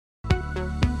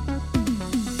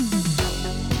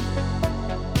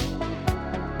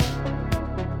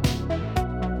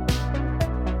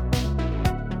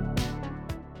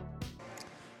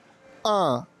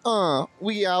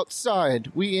We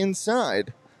outside, we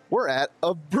inside. We're at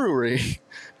a brewery.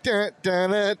 Dun,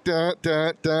 dun, dun, dun,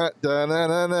 dun, dun, dun, dun,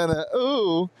 dun, dun, dun.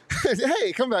 Ooh.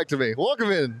 Hey, come back to me.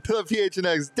 Welcome in to the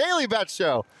PHNX Daily Bet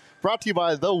Show, brought to you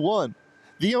by the one,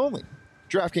 the only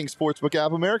DraftKings Sportsbook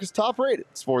app, America's top-rated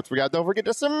sportsbook app. Don't forget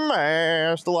to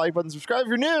smash the like button, subscribe if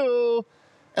you're new,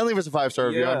 and leave us a 5-star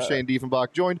review. I'm Shane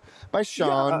Diefenbach, joined by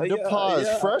Sean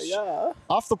DePaz, fresh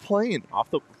off the plane.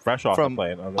 Fresh off from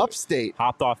the plane. upstate.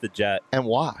 Hopped off the jet. And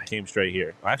why? Came straight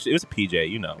here. Actually, it was a PJ,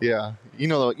 you know. Yeah, you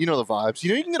know the vibes.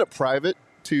 You can get a private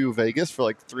to Vegas for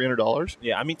like $300.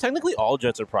 Yeah, I mean, technically all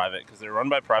jets are private because they're run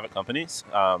by private companies.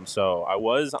 So I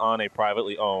was on a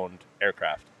privately owned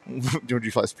aircraft. Would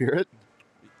you fly Spirit?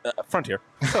 Frontier.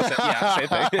 Same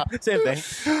thing. Same thing.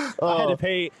 I had to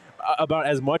pay about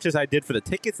as much as I did for the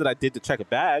tickets that I did to check a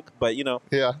bag, but you know.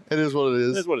 Yeah, it is what it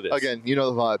is. It is what it is. Again, you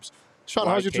know the vibes. Sean,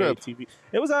 how's your trip? TV.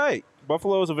 It was all right.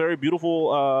 Buffalo is a very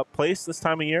beautiful place this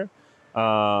time of year.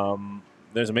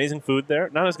 There's amazing food there.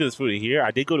 Not as good as food here.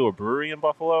 I did go to a brewery in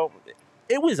Buffalo.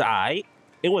 It was all right.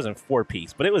 It wasn't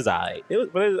 4-piece, but it was all right.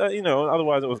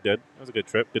 Otherwise it was good. It was a good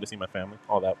trip. Good to see my family.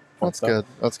 All that fun stuff. Good.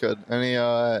 That's good.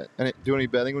 Do any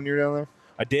betting when you were down there?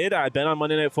 I did. I bet on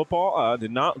Monday Night Football.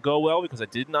 Did not go well because I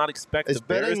did not expect. Is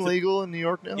betting legal in New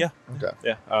York now? Yeah. Okay.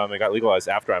 Yeah. It got legalized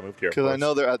after I moved here. Because I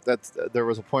know there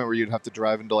was a point where you'd have to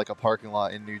drive into like a parking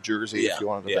lot in New Jersey if you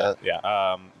wanted to bet.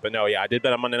 Yeah. But no, I did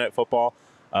bet on Monday Night Football.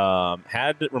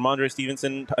 Had Ramondre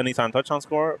Stevenson anytime touchdown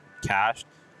score, cashed.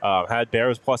 Had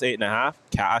Bears plus 8.5,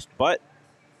 cashed, but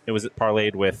it was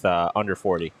parlayed with under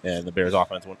 40, and the Bears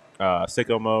offense went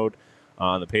sicko mode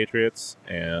on the Patriots,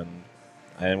 and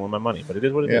I didn't win my money, but it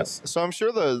is what it is. So I'm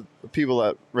sure the people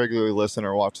that regularly listen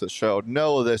or watch this show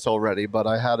know this already, but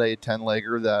I had a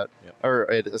 10-legger or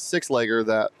a 6-legger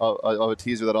that of a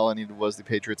teaser that all I needed was the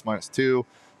Patriots -2.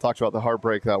 Talked about the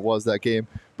heartbreak that was that game.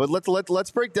 But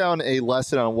let's break down a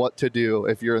lesson on what to do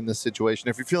if you're in this situation.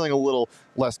 If you're feeling a little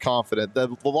less confident,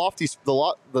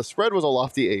 the spread was a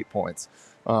lofty 8 points.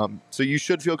 So you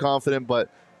should feel confident, but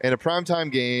in a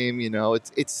primetime game,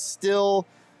 it's still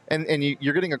and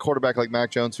you're getting a quarterback like Mac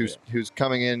Jones who's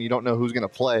coming in. You don't know who's going to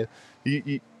play.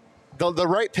 The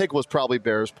right pick was probably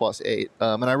Bears +8,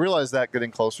 and I realized that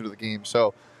getting closer to the game.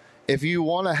 So if you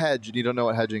want to hedge and you don't know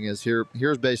what hedging is,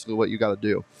 here's basically what you got to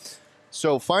do.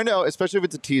 So find out, especially if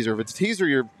it's a teaser. If it's a teaser,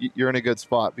 you're in a good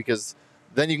spot because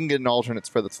then you can get an alternate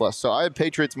spread that's less. So I had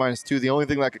Patriots -2. The only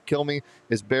thing that could kill me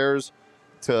is Bears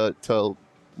to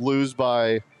lose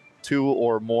by 2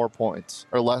 or more points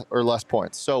or less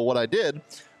points. So what I did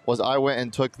was I went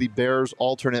and took the Bears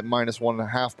alternate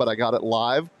 -1.5, but I got it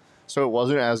live, so it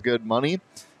wasn't as good money.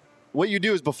 What you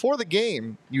do is before the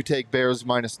game, you take Bears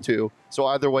 -2. So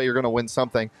either way, you're going to win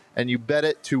something, and you bet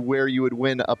it to where you would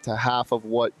win up to half of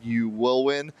what you will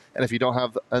win. And if you don't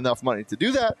have enough money to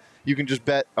do that, you can just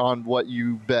bet on what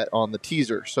you bet on the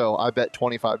teaser. So I bet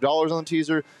 $25 on the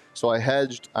teaser. So I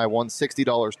hedged. I won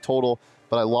 $60 total,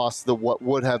 but I lost what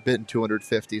would have been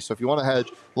 $250. So if you want to hedge,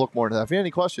 look more into that. If you have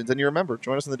any questions, and you remember,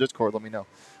 join us in the Discord. Let me know.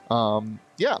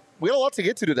 We got a lot to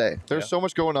get to today. There's so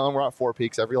much going on. We're at Four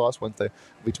Peaks every last Wednesday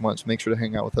of each month. So make sure to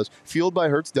hang out with us. Fueled by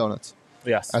Hertz Donuts.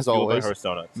 Yes, as fueled always. by Hertz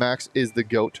Donuts. Max is the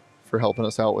GOAT for helping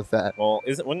us out with that. Well,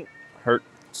 wouldn't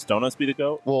Hertz Donuts be the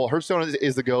GOAT? Well, Hertz Donuts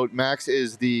is the GOAT. Max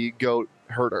is the GOAT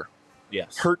herder.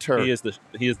 Yes. Herter. He is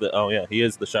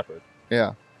the shepherd.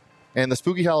 Yeah. And the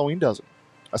Spooky Halloween Dozen.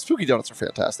 Spooky Donuts are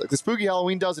fantastic. The Spooky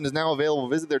Halloween Dozen is now available.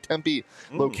 Visit their Tempe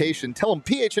location. Tell them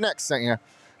PHNX sent you,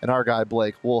 and our guy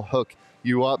Blake will hook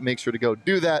you up. Make sure to go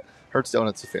do that. Hertz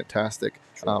Donuts is fantastic.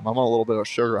 I'm on a little bit of a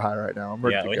sugar high right now. I'm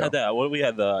ready to go. Had that. We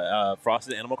had the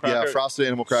frosted animal cracker. Yeah, frosted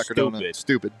animal cracker donut.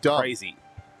 Stupid. Dumb. Crazy.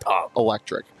 Dumb.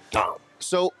 Electric. Dumb.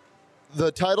 So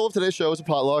the title of today's show is a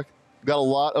potluck. We've got a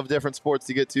lot of different sports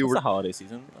to get to. It's the holiday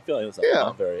season. I feel like it's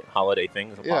a very holiday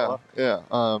thing. Yeah.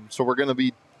 So we're going to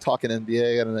be talking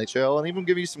NBA and NHL and even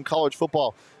give you some college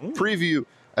football preview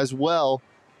as well.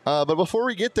 But before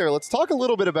we get there, let's talk a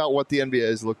little bit about what the NBA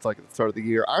has looked like at the start of the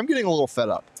year. I'm getting a little fed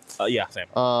up. Same.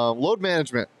 Load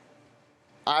management.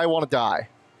 I want to die.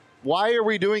 Why are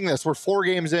we doing this? We're 4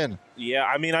 games in. Yeah,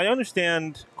 I mean, I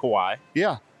understand Kawhi.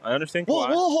 Yeah. I understand Kawhi.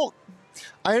 Well,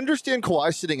 I understand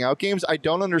Kawhi sitting out games. I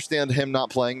don't understand him not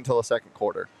playing until the second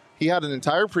quarter. He had an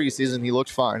entire preseason. He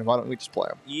looked fine. Why don't we just play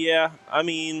him? Yeah, I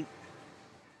mean,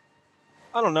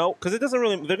 I don't know, because it doesn't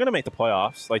really. They're going to make the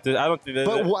playoffs. Like, I don't think.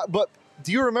 But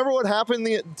do you remember what happened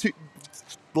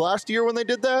last year when they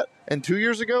did that, and 2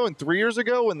 years ago, and 3 years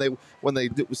ago when they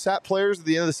sat players at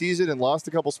the end of the season and lost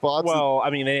a couple spots? Well, I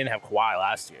mean, they didn't have Kawhi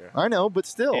last year. I know, but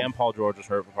still. And Paul George was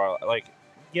hurt for part. Like,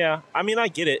 yeah, I mean, I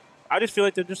get it. I just feel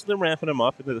like they're ramping him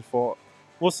up into the full.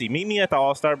 we'll see. Meet me at the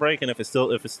All-Star break, and if it's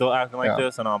still acting like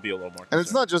this, then I'll be a little more concerned. And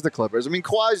it's not just the Clippers. I mean,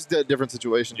 Kawhi's a different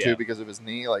situation too because of his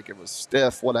knee. Like, it was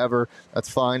stiff, whatever. That's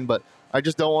fine, but I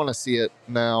just don't want to see it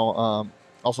now.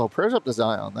 Also, prayers up to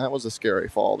Zion. That was a scary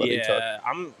fall that he took.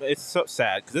 Yeah, it's so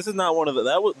sad because this is not one of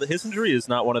his injury is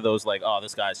not one of those like, oh,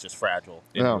 this guy's just fragile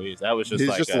injuries. That was just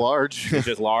he's just large. He's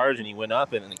just large, and he went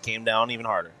up, and it came down even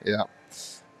harder. Yeah.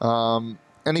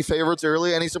 Any favorites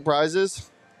early? Any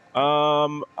surprises?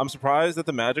 I'm surprised that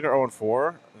the Magic are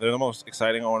 0-4. They're the most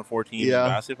exciting 0-4 team in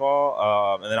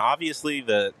basketball. And then obviously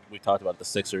we talked about the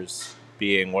Sixers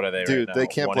being, what are they right now? They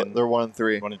can't play. They're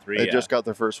 1-3. 1-3. They just got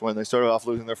their first win. They started off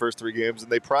losing their first 3 games,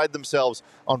 and they pride themselves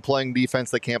on playing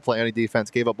defense. They can't play any defense.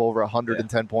 Gave up over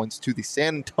 110 points to the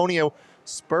San Antonio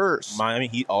Spurs. Miami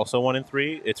Heat also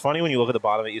 1-3. It's funny when you look at the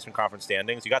bottom of the Eastern Conference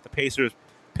standings. You got the Pacers,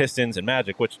 Pistons, and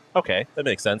Magic, which, okay, that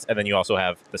makes sense. And then you also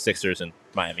have the Sixers and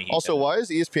Miami Heat. Also, why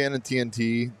is ESPN and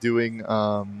TNT doing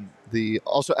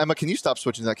Also, Emma, can you stop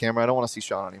switching that camera? I don't want to see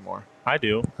Sean anymore. I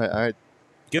do.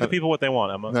 Give the people what they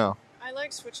want, Emma. No. I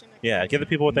like switching the camera. Yeah, give the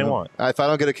people what they want. If I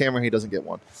don't get a camera, he doesn't get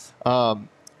one.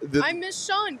 I miss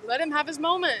Sean. Let him have his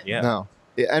moment. Yeah. No.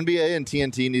 NBA and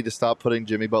TNT need to stop putting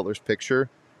Jimmy Butler's picture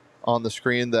on the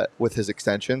screen with his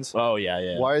extensions. Oh,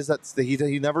 yeah. Why is that?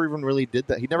 He never even really did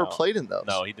that. He never played in those.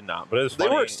 No, he did not. But it was funny.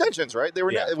 They were extensions, right? They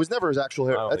were. It was never his actual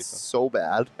hair. That's so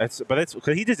bad. But it's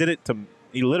because he just did it to.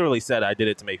 He literally said, "I did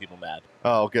it to make people mad."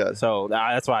 Oh, good. So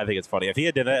that's why I think it's funny. If he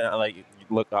had did it, like,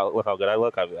 look how good I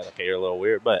look, I'd be like, okay, you're a little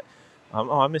weird, but.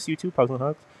 I miss you too, Pugs and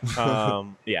Hugs.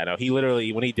 He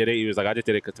literally, when he did it, he was like, I just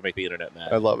did it to make the internet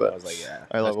mad. I love it. I was like, yeah.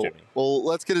 I love it. Jimmy. Well,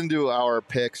 let's get into our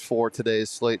picks for today's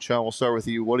slate. Sean, we'll start with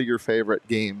you. What are your favorite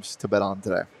games to bet on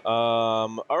today?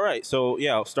 All right. So,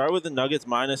 I'll start with the Nuggets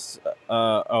minus.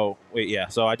 So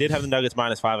I did have the Nuggets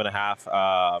minus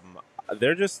 5.5.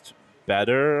 They're just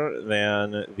better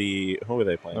than who are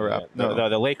they playing?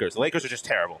 The Lakers. The Lakers are just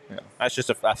terrible. Yeah. That's just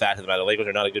a fact of the matter. The Lakers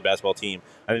are not a good basketball team.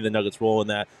 I think the Nuggets roll in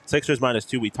that. Sixers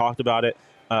 -2. We talked about it.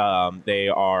 They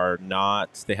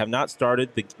have not started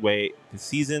the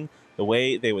season the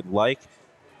way they would like.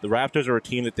 The Raptors are a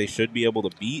team that they should be able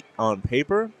to beat on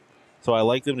paper. So I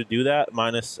like them to do that,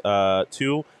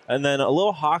 -2. And then a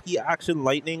little hockey action,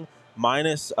 Lightning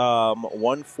minus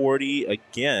 140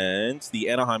 against the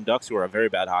Anaheim Ducks, who are a very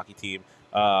bad hockey team.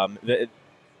 The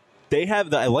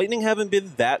Lightning haven't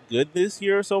been that good this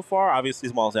year so far. Obviously,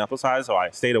 small sample size, so I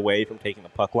stayed away from taking the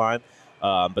puck line.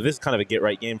 But this is kind of a get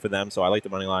right game for them, so I like the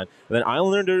money line. And then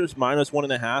Islanders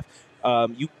 -1.5.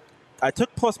 I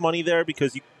took plus money there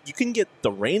because you can get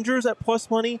the Rangers at plus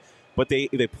money, but they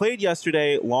played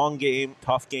yesterday, long game,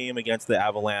 tough game against the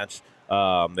Avalanche.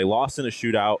 They lost in a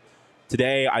shootout.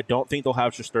 Today, I don't think they'll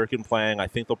have Shesterkin playing. I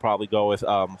think they'll probably go with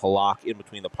Halak in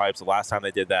between the pipes. The last time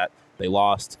they did that, they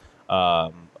lost.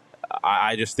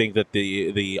 I just think that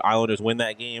the Islanders win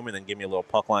that game and then give me a little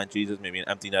puck line Jesus, maybe an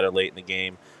empty netter late in the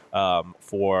game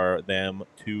for them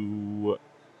to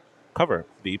cover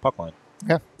the puck line.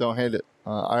 Yeah, don't hate it.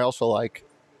 I also like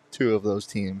 2 of those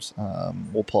teams.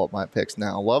 We'll pull up my picks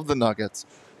now. Love the Nuggets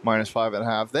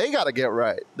 -5.5. They got to get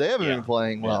right. They haven't been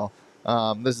playing well.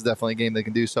 This is definitely a game they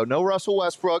can do so. No Russell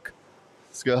Westbrook.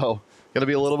 Let's go. Going to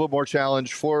be a little bit more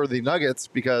challenge for the Nuggets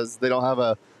because they don't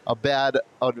have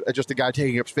just a guy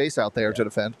taking up space out there to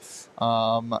defend.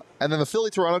 And then the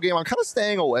Philly-Toronto game, I'm kind of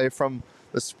staying away from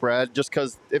the spread just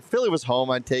because if Philly was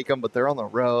home, I'd take them, but they're on the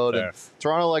road. And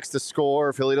Toronto likes to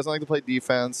score. Philly doesn't like to play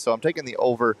defense, so I'm taking the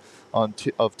over of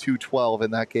 212 in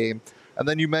that game. And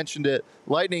then you mentioned it,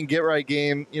 Lightning get-right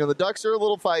game. The Ducks are a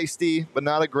little feisty, but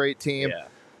not a great team. Yeah.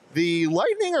 The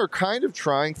Lightning are kind of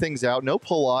trying things out. No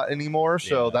Palat anymore,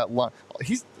 so that line.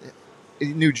 He's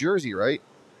in New Jersey, right?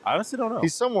 I honestly don't know.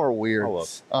 He's somewhere weird.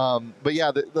 But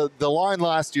yeah, the line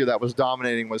last year that was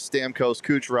dominating was Stamkos,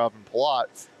 Kucherov, and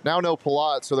Palat. Now no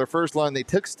Palat, so their first line, they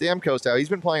took Stamkos out. He's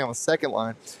been playing on the second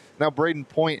line. Now Braden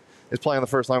Point is playing on the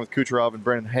first line with Kucherov and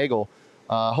Brandon Hagel.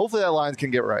 Hopefully that line can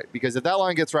get right, because if that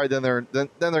line gets right, then they're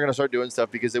going to start doing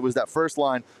stuff, because it was that first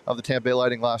line of the Tampa Bay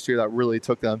Lightning last year that really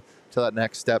took them to that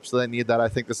next step. So they need that. I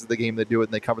think this is the game they do it,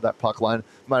 and they cover that puck line.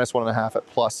 -1.5 at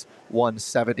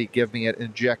 +170. Give me it.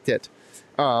 Inject it.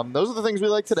 Those are the things we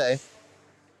like today.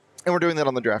 And we're doing that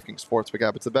on the DraftKings Sportsbook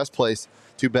app. It's the best place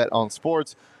to bet on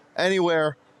sports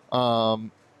anywhere.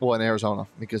 In Arizona,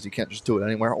 because you can't just do it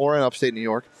anywhere, or in upstate New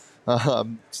York.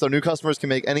 So new customers can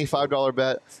make any $5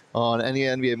 bet on any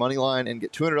NBA money line and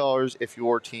get $200 if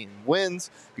your team wins.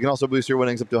 You can also boost your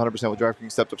winnings up to 100% with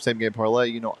DraftKings Stepped Up Same Game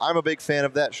Parlay. I'm a big fan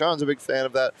of that. Sean's a big fan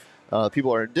of that.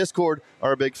 People are in Discord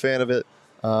are a big fan of it.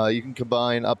 You can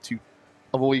combine you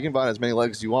can combine as many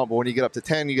legs as you want, but when you get up to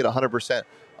 10, you get 100%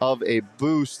 of a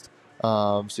boost.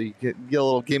 So you get a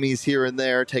little gimmies here and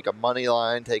there, take a money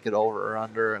line, take it over or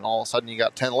under, and all of a sudden you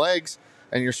got 10 legs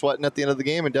and you're sweating at the end of the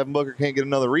game and Devin Booker can't get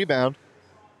another rebound.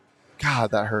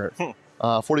 God, that hurt.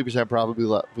 40%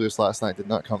 probably boost last night did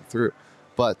not come through.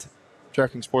 But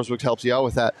DraftKings Sportsbook helps you out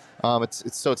with that.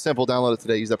 It's simple. Download it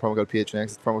today. Use that promo code PHNX.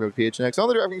 It's promo code PHNX. On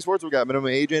the DraftKings Sportsbook app, minimum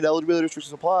age and eligibility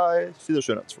restrictions apply. See the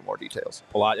show notes for more details.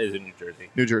 Palat is in New Jersey.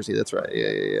 New Jersey, that's right.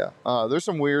 Yeah. There's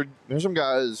some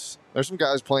guys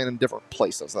playing in different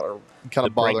places that are kind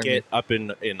of bothering me. Up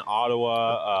in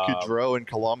Ottawa. Goudreau in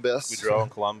Columbus.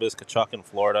 Kachuk in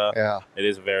Florida. Yeah. It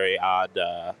is very odd.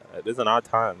 It is an odd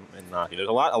time in hockey. There's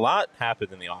a lot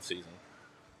happened in the offseason.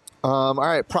 All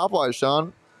right, prop-wise,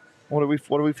 Sean. What are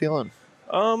we feeling?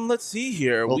 Let's see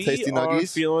here. We tasty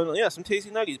nuggies? Feeling some tasty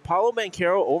nuggies. Paolo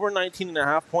Banchero over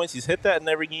 19.5 points. He's hit that in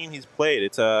every game he's played.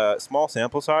 It's a small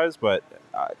sample size, but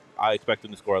I expect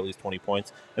him to score at least 20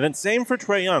 points. And then same for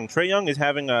Trae Young. Trae Young is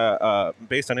having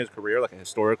based on his career, like a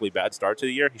historically bad start to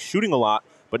the year. He's shooting a lot,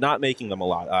 but not making them a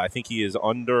lot. I think he is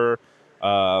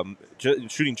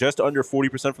shooting just under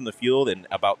 40% from the field and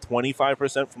about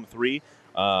 25% from three.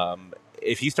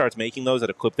 If he starts making those at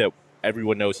a clip that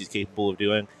everyone knows he's capable of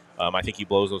doing, I think he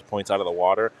blows those points out of the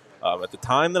water. At the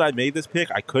time that I made this pick,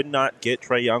 I could not get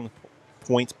Trae Young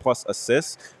points plus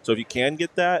assists. So if you can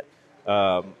get that,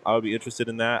 I would be interested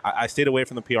in that. I stayed away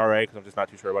from the PRA because I'm just not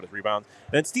too sure about his rebounds.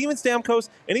 And then Steven Stamkos,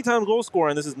 anytime goal scorer,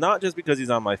 and this is not just because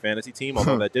he's on my fantasy team,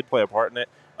 although that did play a part in it.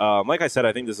 Like I said,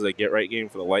 I think this is a get-right game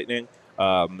for the Lightning.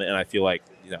 And I feel like,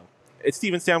 it's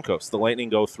Steven Stamkos. The Lightning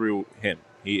go through him.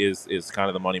 He is kind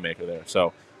of the moneymaker there.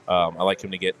 So I like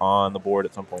him to get on the board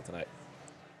at some point tonight.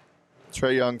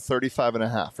 Trae Young,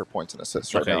 35.5 for points and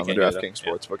assists right now on the DraftKings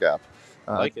Sportsbook app.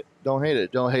 I like it. Don't hate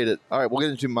it. All right, we'll get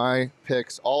into my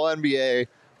picks. All NBA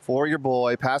for your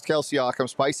boy, Pascal Siakam,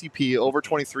 Spicy P, over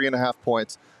 23.5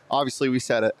 points. Obviously, we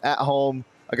said it. At home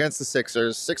against the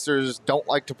Sixers. Sixers don't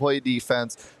like to play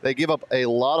defense. They give up a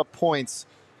lot of points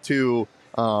to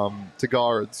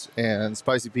guards, and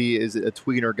Spicy P is a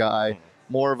tweener guy.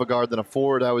 More of a guard than a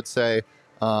forward, I would say.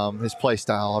 His play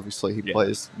style, obviously, he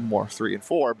plays more 3 and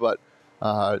 4, but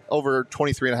over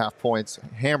 23.5 points.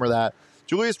 Hammer that.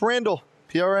 Julius Randle,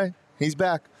 PRA, he's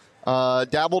back.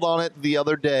 Dabbled on it the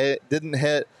other day, didn't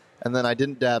hit, and then I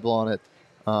didn't dabble on it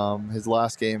his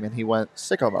last game, and he went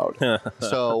sicko mode.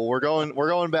 So we're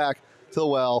going back to the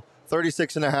well.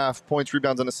 36.5 points,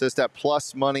 rebounds, and assists at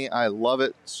plus money. I love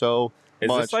it so much.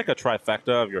 Is this like a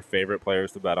trifecta of your favorite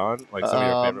players to bet on? Like some of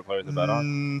your favorite players to bet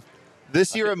on?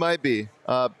 This year it might be.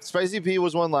 Spicy P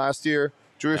was one last year.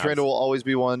 Julius Randle will always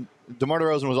be one. DeMar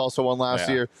DeRozan was also one last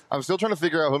year. I'm still trying to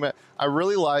figure out who. I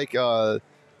really like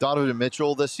Donovan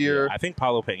Mitchell this year. Yeah, I think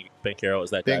Paolo Banchero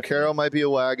is that guy. Banchero might be a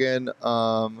wagon.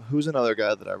 Who's another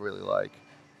guy that I really like?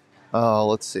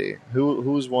 Let's see.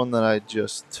 Who's one that I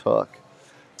just took?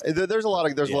 There's a lot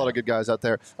of good guys out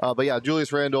there. But yeah,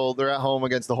 Julius Randle, they're at home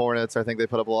against the Hornets. I think they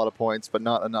put up a lot of points, but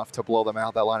not enough to blow them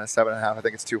out. That line is 7.5. I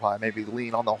think it's too high. Maybe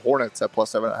lean on the Hornets at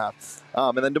plus 7.5.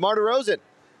 And then DeMar DeRozan,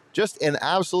 just an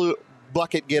absolute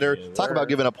bucket getter. Talk about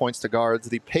giving up points to guards.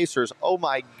 The Pacers, oh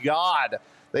my God.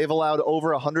 They've allowed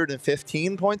over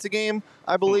 115 points a game,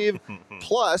 I believe.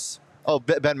 Plus,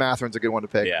 Ben Matherin's a good one to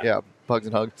pick. Yeah, Bugs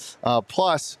and Hugs.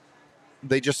 Plus,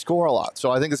 they just score a lot.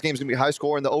 So I think this game's going to be high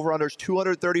scoring. The over-under is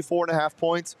 234.5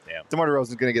 points. Yeah. DeMar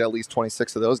DeRozan's going to get at least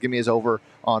 26 of those. Give me his over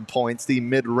on points. The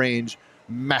mid-range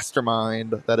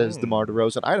mastermind that is DeMar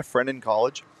DeRozan. I had a friend in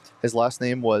college. His last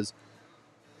name was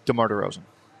DeMar DeRozan.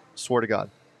 Swear to God.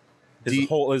 His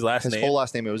whole last name? His whole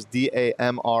last name. It was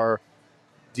DAMRDEROZAN.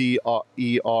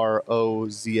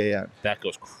 That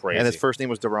goes crazy. And his first name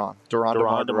was DeMar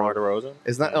DeRozan.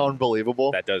 Isn't that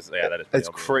unbelievable? That is. It's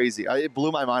crazy. It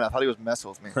blew my mind. I thought he was messing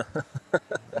with me.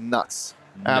 Nuts.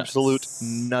 Absolute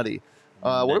nutty.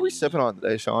 What are we sipping on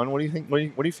today, Sean? What do you think? What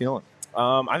are you feeling?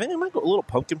 I think I might go a little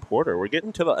pumpkin porter. We're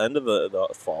getting to the end of the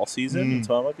fall season,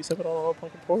 so I might be sipping on a little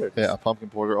pumpkin porter. Yeah, pumpkin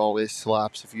porter always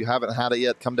slaps. If you haven't had it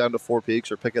yet, come down to Four Peaks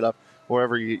or pick it up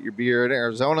wherever you get your beer in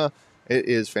Arizona. It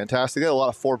is fantastic. They had a lot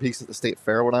of Four Peaks at the State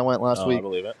Fair when I went last week. I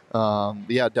believe it.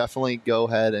 Yeah, definitely go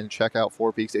ahead and check out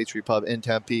Four Peaks H3 Pub in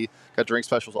Tempe. Got drink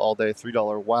specials all day,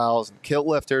 $3 wows and kilt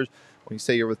lifters. When you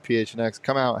say you're with PHNX,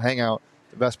 come out, hang out.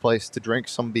 The best place to drink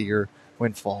some beer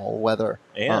when fall weather.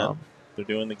 And they're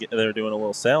doing a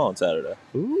little sale on Saturday.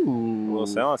 Ooh, a little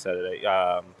sale on Saturday.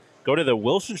 Go to the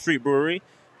Wilson Street Brewery.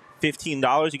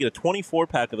 $15. You get a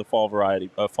 24-pack of the fall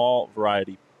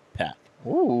variety pack.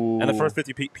 Ooh. And the first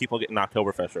 50 people get an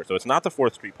Oktoberfest shirt. So it's not the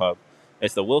 4th Street Pub.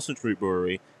 It's the Wilson Street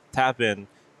Brewery. Tap in,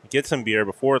 get some beer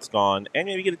before it's gone, and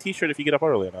maybe get a T-shirt if you get up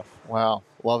early enough. Wow.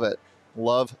 Love it.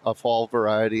 Love a fall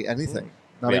variety. Anything.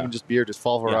 Not Yeah. even just beer, just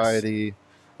fall variety.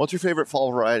 What's your favorite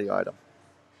fall variety item?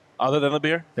 Other than the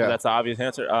beer? Yeah. That's the obvious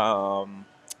answer.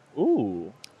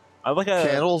 Ooh. I like a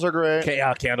Candles are great.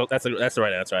 candle. That's the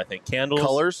right answer, I think. Candles.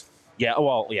 Colors. Yeah.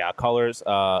 Well, yeah. Colors.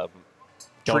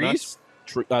 Donuts.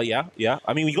 Yeah.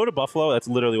 I mean, we go to Buffalo. That's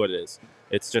literally what it is.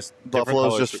 It's just different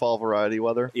Buffalo's colors. just fall variety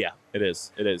weather. Yeah, it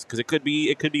is. It is because it could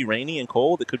be rainy and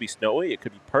cold. It could be snowy. It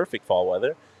could be perfect fall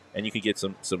weather, and you could get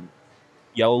some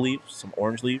yellow leaves, some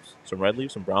orange leaves, some red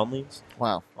leaves, some brown leaves.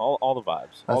 Wow. All the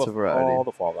vibes. That's a variety. All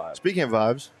the fall vibes. Speaking of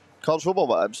vibes, college football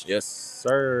vibes. Yes,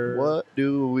 sir. What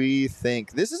do we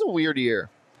think? This is a weird year.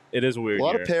 It is a weird. A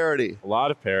lot year. of parity. A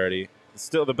lot of parity.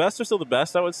 Still, the best are still the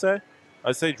best. I would say.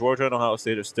 I'd say Georgia and Ohio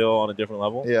State are still on a different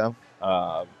level. Yeah.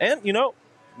 And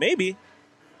maybe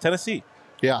Tennessee.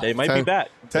 Yeah. They might be back.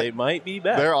 They might be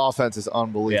back. Their offense is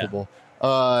unbelievable.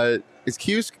 Is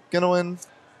Cuse going to win?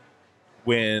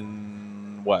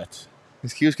 Win what?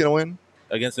 Is Cuse going to win?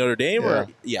 Against Notre Dame? Yeah. Or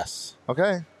yes.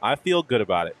 Okay. I feel good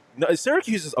about it. No,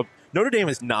 Syracuse is Notre Dame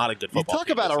is not a good You football talk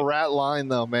team about this a year. rat line,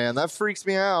 though, man. That freaks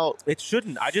me out. It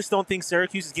shouldn't. I just don't think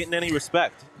Syracuse is getting any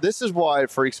respect. This is why it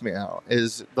freaks me out.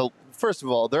 First of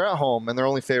all, they're at home and they're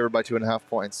only favored by 2.5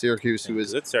 points. Syracuse, who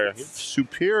is It's Syracuse.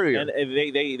 superior. And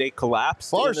they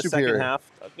collapsed Far in the superior. second half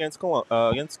against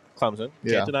Clemson.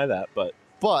 Yeah. Can't deny that.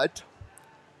 But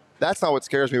that's not what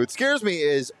scares me. What scares me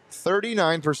is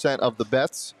 39% of the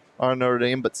bets are on Notre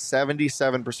Dame, but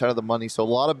 77% of the money. So a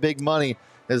lot of big money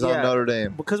is on Notre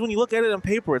Dame. Because when you look at it on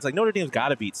paper, it's like Notre Dame's got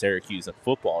to beat Syracuse in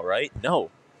football, right?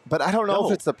 No. But I don't know No.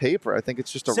 if it's the paper. I think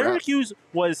it's just a rat. Syracuse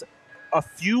was a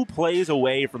few plays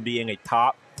away from being a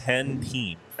top 10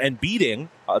 team and beating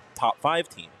a top 5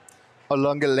 team.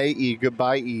 Olungalei,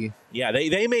 goodbye. Yeah,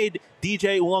 they made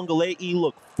DJ Ulangalei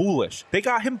look foolish. They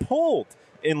got him pulled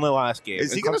in the last game.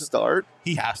 Is he going to start?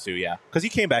 He has to, yeah, because he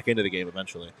came back into the game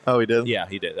eventually. Oh, he did? Yeah,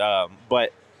 he did.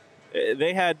 But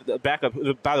they had the backup.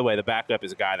 By the way, the backup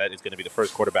is a guy that is going to be the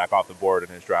first quarterback off the board in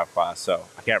his draft class. So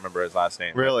I can't remember his last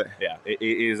name. Really? Yeah,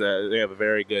 they have a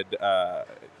very good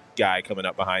guy coming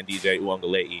up behind DJ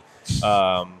Ulangalei.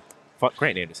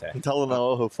 Great name to say.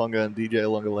 Talanoa Hofunga and DJ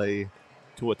Olungalei.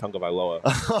 Tua Tagovailoa.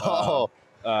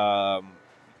 Oh.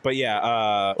 But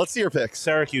yeah, Let's see your picks.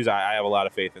 Syracuse, I have a lot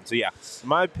of faith in. So yeah,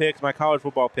 my picks, my college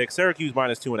football pick, Syracuse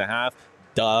minus 2.5.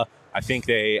 Duh. I think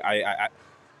I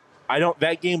don't.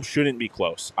 That game shouldn't be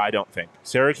close. I don't think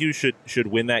Syracuse should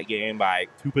win that game by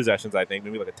 2 possessions. I think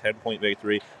maybe like a 10-point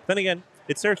victory. Then again,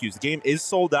 it's Syracuse. The game is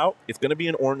sold out. It's going to be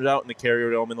an Orange Out in the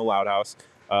Carrier Dome in the Loud House.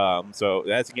 So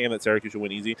that's a game that Syracuse should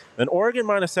win easy. Then Oregon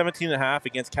minus 17.5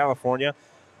 against California.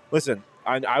 Listen,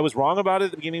 I was wrong about it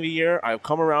at the beginning of the year. I've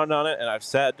come around on it, and I've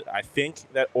said I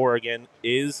think that Oregon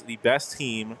is the best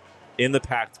team in the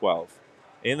Pac-12.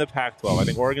 I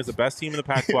think Oregon's the best team in the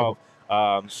Pac-12.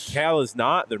 Cal is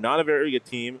not. They're not a very good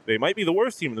team. They might be the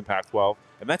worst team in the Pac-12,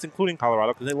 and that's including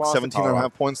Colorado because they lost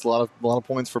 17.5 points. A lot of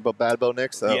points for Bad Bo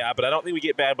Nix. So. Yeah, but I don't think we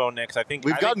get Bad Bo Nix. I think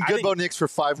We've gotten Good Bo Nix for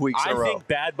 5 weeks in a row.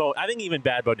 I think even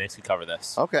Bad Bo Nix could cover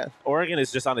this. Okay. Oregon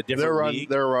is just on a different league.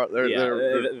 Their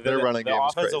running game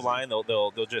is offensive crazy. line,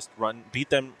 they'll just beat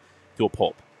them to a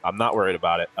pulp. I'm not worried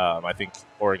about it. I think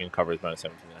Oregon covers minus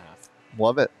 17.5.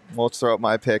 Love it. Well, let's throw out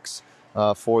my picks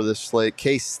for this slate.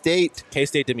 K-State.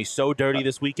 K-State did me so dirty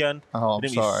this weekend. Oh, I'm It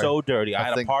did sorry. me so dirty. I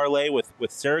had a parlay with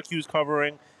Syracuse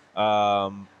covering.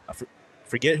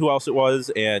 Forget who else it was,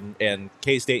 and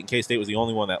K-State. And K-State was the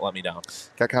only one that let me down.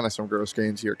 Got kind of some gross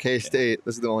games here. K-State.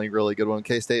 This is the only really good one.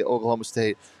 K-State, Oklahoma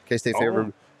State. K-State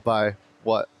favored by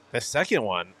what? The second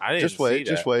one, I didn't Just wait. see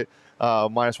Just that. wait.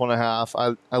 Minus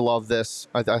 1.5. I love this.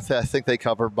 I think they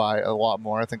covered by a lot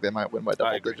more. I think they might win by I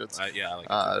double agree. digits. I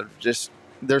like it. Just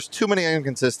there's too many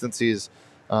inconsistencies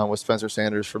with Spencer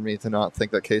Sanders for me to not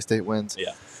think that K-State wins.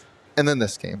 Yeah. And then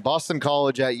this game, Boston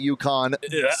College at UConn.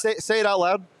 Yeah. Say it out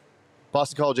loud.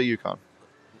 Boston College at UConn.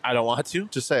 I don't want to.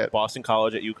 Just say it. Boston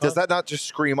College at UConn. Does that not just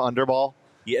scream underball?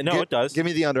 Yeah, no, it does. Give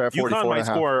me the under at 44 UConn and might a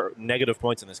half. score negative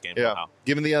points in this game. Yeah. Somehow.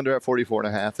 Give me the under at 44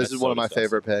 and a half. This That's is one of so my disgusting.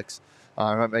 favorite picks.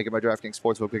 I'm not making my DraftKings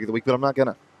Sportsbook pick of the week, but I'm not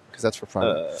gonna because that's for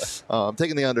Friday. I'm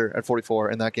taking the under at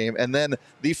 44 in that game, and then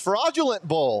the fraudulent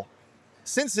bowl,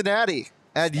 Cincinnati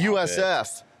at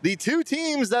USF. The two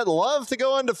teams that love to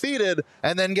go undefeated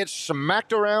and then get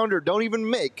smacked around or don't even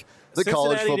make the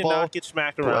college Cincinnati football. did not get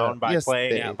smacked around by Yes,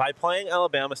 playing by playing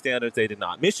Alabama standards. They did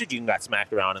not. Michigan got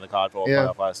smacked around in the college football Yeah.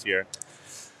 playoff last year.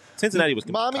 Cincinnati was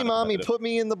Mommy, competitive. put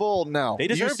me in the bowl now. They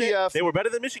deserved UCF, it. They were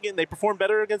better than Michigan. They performed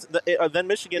better against than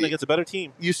Michigan against a better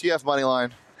team. UCF money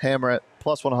line, hammer it,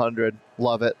 plus 100.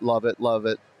 Love it, love it, love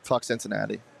it. Fuck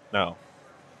Cincinnati. No,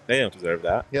 they don't deserve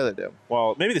that. Yeah, they do.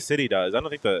 Well, maybe the city does. I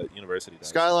don't think the university does.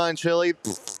 Skyline Chili,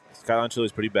 Skyline chili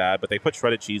is pretty bad, but they put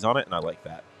shredded cheese on it, and I like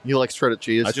that. You like shredded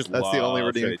cheese? I just That's love the only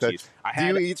redeeming shredded cheese. Do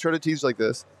you eat shredded cheese like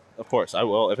this? Of course, I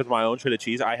will. If it's my own shredded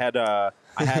cheese, I had Not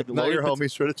your loaded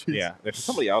homie's shredded cheese. Yeah, if it's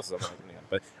somebody else's, I'm not gonna get it.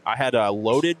 But I had a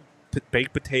loaded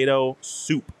baked potato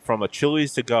soup from a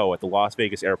Chili's to go at the Las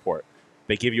Vegas airport.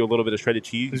 They give you a little bit of shredded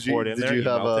cheese, pour it in there. Did you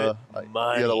have melt you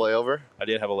it. had a layover? I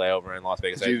did have a layover in Las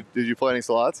Vegas. Did you play any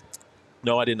slots?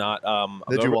 No, I did not.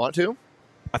 Did you want to?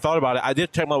 I thought about it. I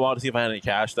did check my wallet to see if I had any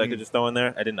cash that I could just throw in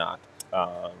there. I did not.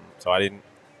 So I didn't.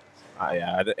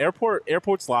 The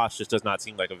airport slots just does not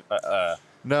seem like a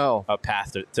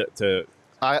path to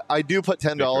I do put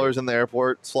 $10 in the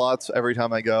airport slots every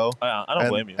time I go. I don't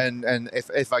blame you. And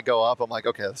if I go up, I'm like,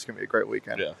 okay, this is gonna be a great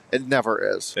weekend. Yeah. It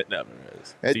never is. It never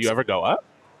is. Do you ever go up?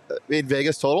 In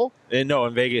Vegas total? No,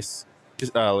 in Vegas,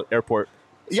 just airport.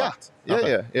 Yeah. slots. Yeah,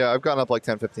 Okay. yeah. I've gone up like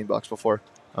 $10-15 before,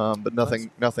 but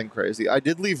nothing crazy. I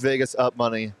did leave Vegas up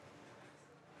money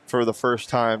for the first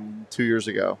time 2 years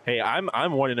ago. Hey, I'm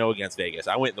 1-0 against Vegas.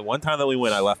 I went the one time that we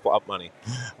went. I left up money.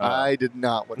 I did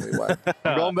not when we went.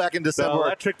 I'm going back in The December.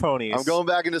 electric ponies. I'm going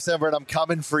back in December, and I'm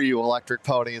coming for you, electric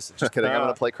ponies. Just kidding. I'm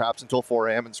going to play craps until 4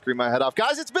 a.m. and scream my head off.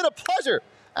 Guys, it's been a pleasure.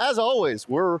 As always,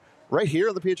 we're right here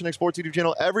on the PHNX Sports YouTube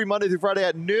channel every Monday through Friday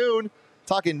at noon,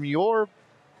 talking your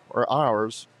or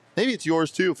ours, maybe it's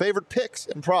yours too, favorite picks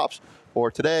and props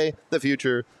for today, the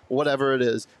future, whatever it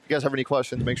is. If you guys have any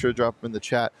questions, make sure to drop them in the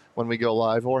chat when we go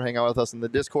live or hang out with us in the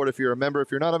Discord if you're a member. If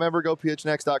you're not a member, go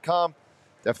phnx.com.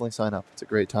 Definitely sign up. It's a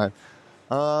great time.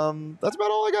 That's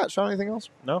about all I got. Sean, anything else?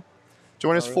 No.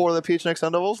 Join us for the PHNX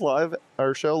Sun Devils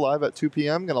our show live at 2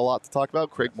 p.m. Got a lot to talk about.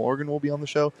 Craig Morgan will be on the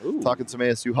show, talking some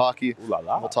ASU hockey. Ooh la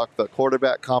la. We'll talk the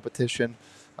quarterback competition.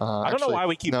 I don't know why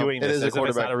we keep doing this. It is a as if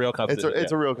it's not a real competition.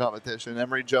 It's a real competition.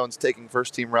 Emory Jones taking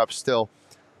first team reps still.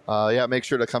 Make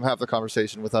sure to come have the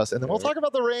conversation with us. And then we'll talk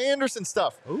about the Ray Anderson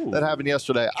stuff that happened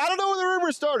yesterday. I don't know where the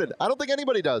rumor started. I don't think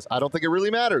anybody does. I don't think it really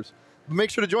matters. But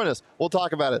make sure to join us. We'll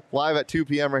talk about it live at 2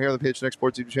 p.m. right here on the PHNX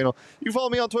Sports YouTube channel. You can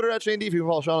follow me on Twitter at Shane D. If you can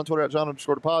follow Sean on Twitter at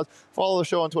John_DePaz. Follow the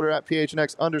show on Twitter at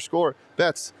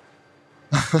PHNX_bets.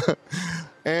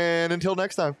 And until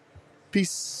next time,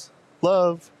 peace,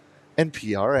 love, and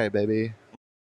PRA, baby.